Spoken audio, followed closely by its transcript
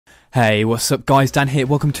Hey, what's up guys, Dan here,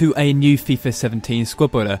 welcome to a new FIFA 17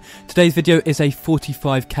 squad builder. Today's video is a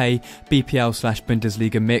 45k BPL /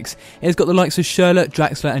 Bundesliga mix. It's got the likes of Schürrle,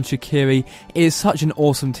 Draxler and Shaqiri. It is such an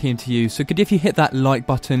awesome team to use, so good if you hit that like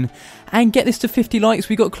button and get this to 50 likes.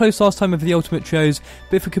 We got close last time with the ultimate trios,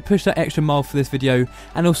 but if we could push that extra mile for this video,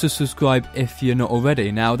 and also subscribe if you're not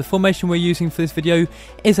already. Now the formation we're using for this video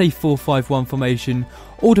is a 4-5-1 formation.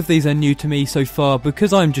 All of these are new to me so far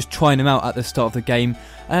because I'm just trying them out at the start of the game.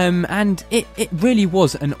 And it really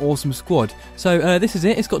was an awesome squad. So this is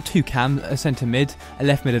it. It's got two cams, a centre mid, a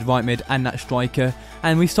left mid, a right mid, and that striker.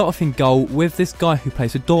 And we start off in goal with this guy who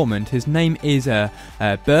plays for Dortmund. His name is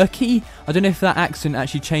Berkey. I don't know if that accent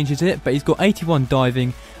actually changes it, but he's got 81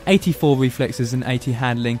 diving, 84 reflexes and 80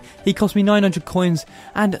 handling. He cost me 900 coins,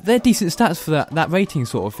 and they're decent stats for that rating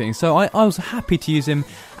sort of thing. So I was happy to use him,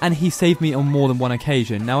 and he saved me on more than one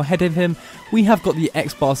occasion. Now ahead of him, we have got the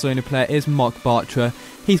ex-Barcelona player, is Marc Bartra.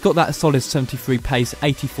 He's got that solid 73 pace,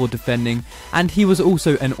 84 defending, and he was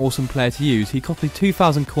also an awesome player to use. He cost me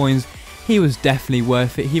 2,000 coins. He was definitely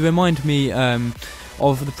worth it. He reminded me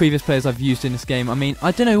of the previous players I've used in this game. I mean,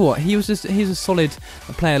 I don't know what, he's a solid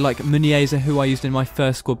player like Muniesa, who I used in my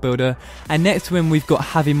first squad builder. And next to him we've got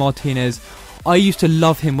Javi Martinez. I used to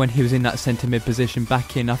love him when he was in that centre mid position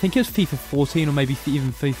back in, I think it was FIFA 14 or maybe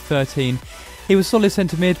even FIFA 13. He was solid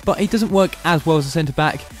centre mid, but he doesn't work as well as a centre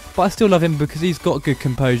back. But I still love him because he's got good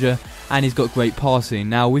composure and he's got great passing.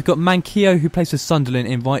 Now we've got Manquillo, who plays for Sunderland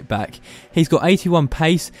in right back. He's got 81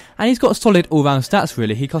 pace and he's got solid all-round stats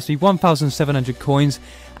really. He cost me 1,700 coins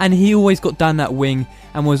and he always got down that wing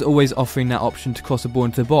and was always offering that option to cross the ball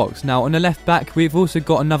into the box. Now on the left back we've also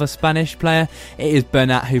got another Spanish player. It is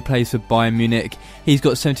Bernat, who plays for Bayern Munich. He's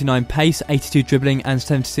got 79 pace, 82 dribbling and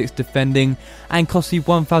 76 defending and cost me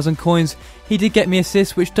 1,000 coins. He did get me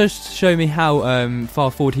assists, which does show me how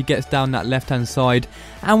far forward he gets down that left hand side.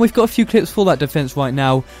 And we've got a few clips for that defence right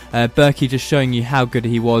now. Berkey just showing you how good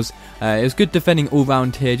he was. It was good defending all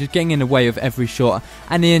round here, just getting in the way of every shot.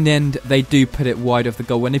 And in the end they do put it wide of the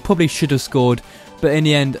goal when they probably should have scored. But in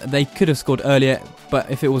the end they could have scored earlier,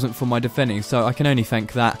 but if it wasn't for my defending, so I can only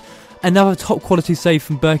thank that. Another top quality save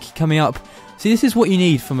from Berkey coming up. See, this is what you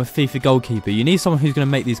need from a FIFA goalkeeper. You need someone who's going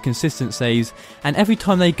to make these consistent saves, and every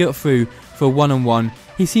time they get through for a one-on-one,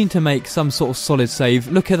 he seemed to make some sort of solid save.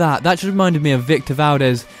 Look at that. That just reminded me of Victor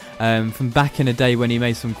Valdez from back in the day when he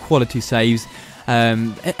made some quality saves.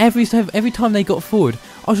 Every time they got forward,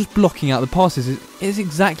 I was just blocking out the passes. It's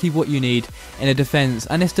exactly what you need in a defence,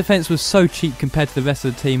 and this defence was so cheap compared to the rest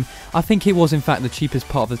of the team. I think it was in fact the cheapest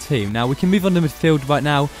part of the team. Now we can move on to midfield right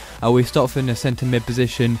now. We start off in the centre mid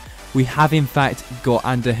position. We have in fact got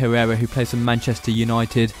Ander Herrera, who plays for Manchester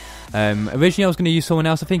United. Originally I was going to use someone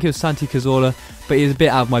else. I think it was Santi Cazorla, but he's a bit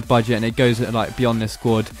out of my budget and it goes like beyond this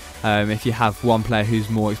squad if you have one player who's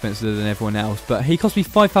more expensive than everyone else. But he cost me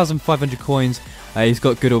 5,500 coins. He's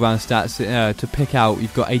got good all-round stats to pick out.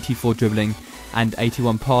 You've got 84 dribbling and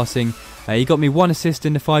 81 passing. He got me one assist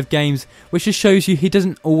in the 5 games, which just shows you he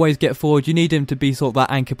doesn't always get forward. You need him to be sort of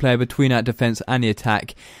that anchor player between that defence and the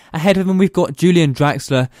attack. Ahead of him we've got Julian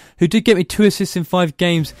Draxler, who did get me 2 assists in 5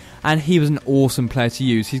 games, and he was an awesome player to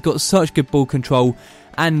use. He's got such good ball control,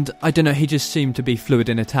 and I don't know, he just seemed to be fluid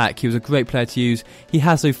in attack. He was a great player to use. He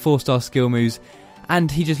has those 4-star skill moves, and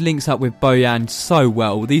he just links up with Bojan so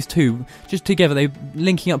well. These two, just together, they're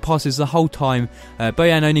linking up passes the whole time.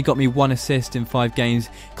 Bojan only got me 1 assist in 5 games.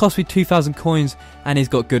 Cost me 2,000 coins, and he's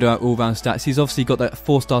got good all-round stats. He's obviously got that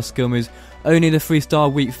 4-star skill moves. Only the 3-star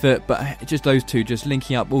weak foot, but just those two, just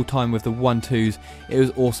linking up all time with the 1-2s. It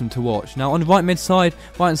was awesome to watch. Now on the right hand side,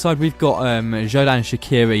 we've got Xherdan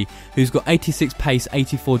Shaqiri, who's got 86 pace,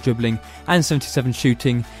 84 dribbling, and 77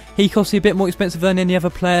 shooting. He cost me a bit more expensive than any other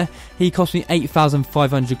player. He cost me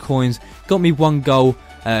 8,500 coins, got me 1 goal.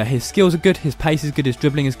 His skills are good, his pace is good, his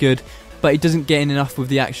dribbling is good, but he doesn't get in enough with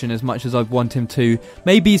the action as much as I'd want him to.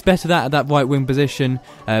 Maybe he's better at that right wing position,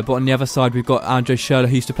 but on the other side we've got Andre Schürrle,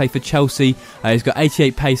 who used to play for Chelsea. He's got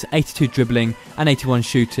 88 pace, 82 dribbling and 81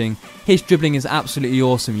 shooting. His dribbling is absolutely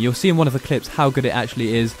awesome. You'll see in one of the clips how good it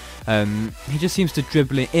actually is. He just seems to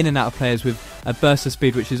dribble in and out of players with a burst of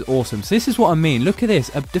speed, which is awesome. So this is what I mean. Look at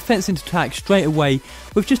this, a defence into attack straight away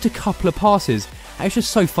with just a couple of passes. It's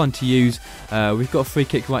just so fun to use. We've got a free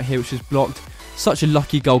kick right here which is blocked. Such a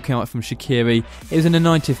lucky goal came out from Shaqiri. It was in the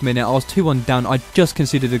 90th minute. I was 2-1 down. I just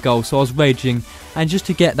conceded a goal, so I was raging. And just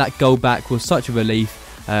to get that goal back was such a relief.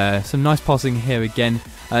 Some nice passing here again.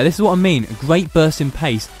 This is what I mean. A great burst in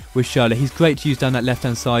pace with Schürrle. He's great to use down that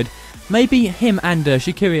left-hand side. maybe him and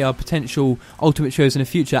Shaqiri are potential ultimate trios in the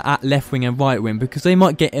future at left wing and right wing, because they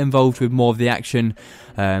might get involved with more of the action.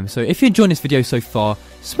 So if you're enjoying this video so far,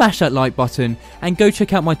 smash that like button and go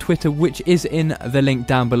check out my Twitter, which is in the link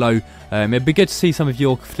down below. It'd be good to see some of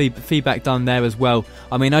your feedback down there as well.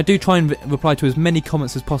 I mean, I do try and reply to as many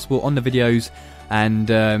comments as possible on the videos,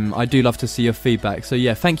 and I do love to see your feedback. So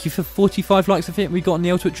yeah, thank you for 45 likes I think we got on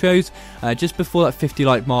the Ultimate Trios, just before that 50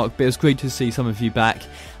 like mark, but it was great to see some of you back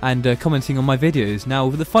and commenting on my videos. Now,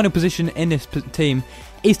 the final position in this team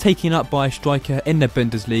is taken up by a striker in the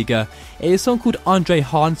Bundesliga. It is someone called Andre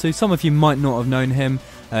Hahn, so some of you might not have known him,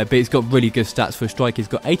 but he's got really good stats for a striker. He's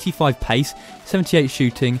got 85 pace, 78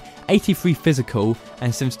 shooting, 83 physical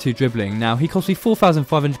and 72 dribbling. Now, he cost me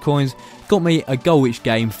 4,500 coins, got me a goal each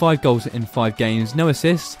game, 5 goals in 5 games, no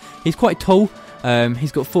assists. He's quite tall,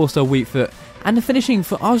 he's got 4-star weak foot, and the finishing,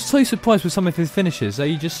 I was so surprised with some of his finishes.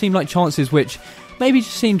 They just seemed like chances which maybe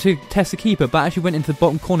just seemed to test the keeper, but actually went into the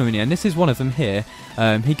bottom corner in the end. This is one of them here.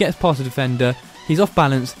 He gets past the defender, he's off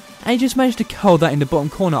balance, and he just managed to hold that in the bottom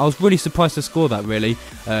corner. I was really surprised to score that, really.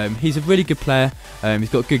 He's a really good player,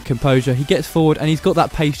 he's got good composure, he gets forward and he's got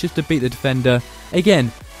that pace just to beat the defender.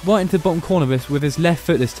 Again, right into the bottom corner with his left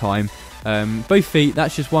foot this time. Both feet,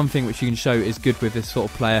 that's just one thing which you can show is good with this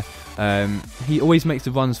sort of player. He always makes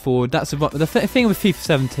the runs forward. That's the thing with FIFA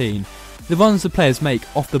 17. The runs the players make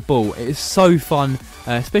off the ball, it is so fun,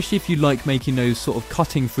 especially if you like making those sort of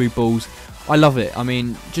cutting through balls. I love it. I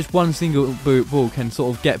mean, just one single ball can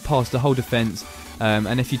sort of get past the whole defence,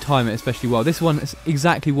 and if you time it especially well. This one is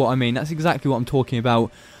exactly what I mean. That's exactly what I'm talking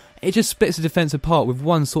about. It just splits the defence apart with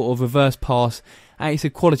one sort of reverse pass, and it's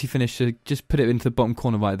a quality finish to just put it into the bottom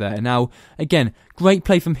corner right there. Now, again, great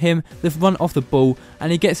play from him. The run off the ball,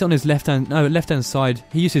 and he gets it on his left hand side.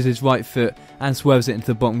 He uses his right foot and swerves it into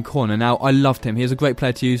the bottom corner. Now, I loved him. He was a great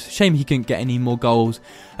player to use. Shame he couldn't get any more goals,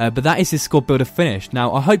 but that is his squad builder finish.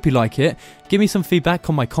 Now, I hope you like it. Give me some feedback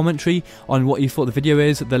on my commentary on what you thought the video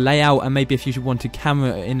is, the layout, and maybe if you should want to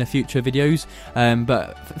camera in the future videos.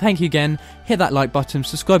 But thank you again. Hit that like button,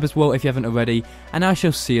 subscribe as well if you haven't already, and I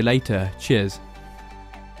shall see you later. Cheers.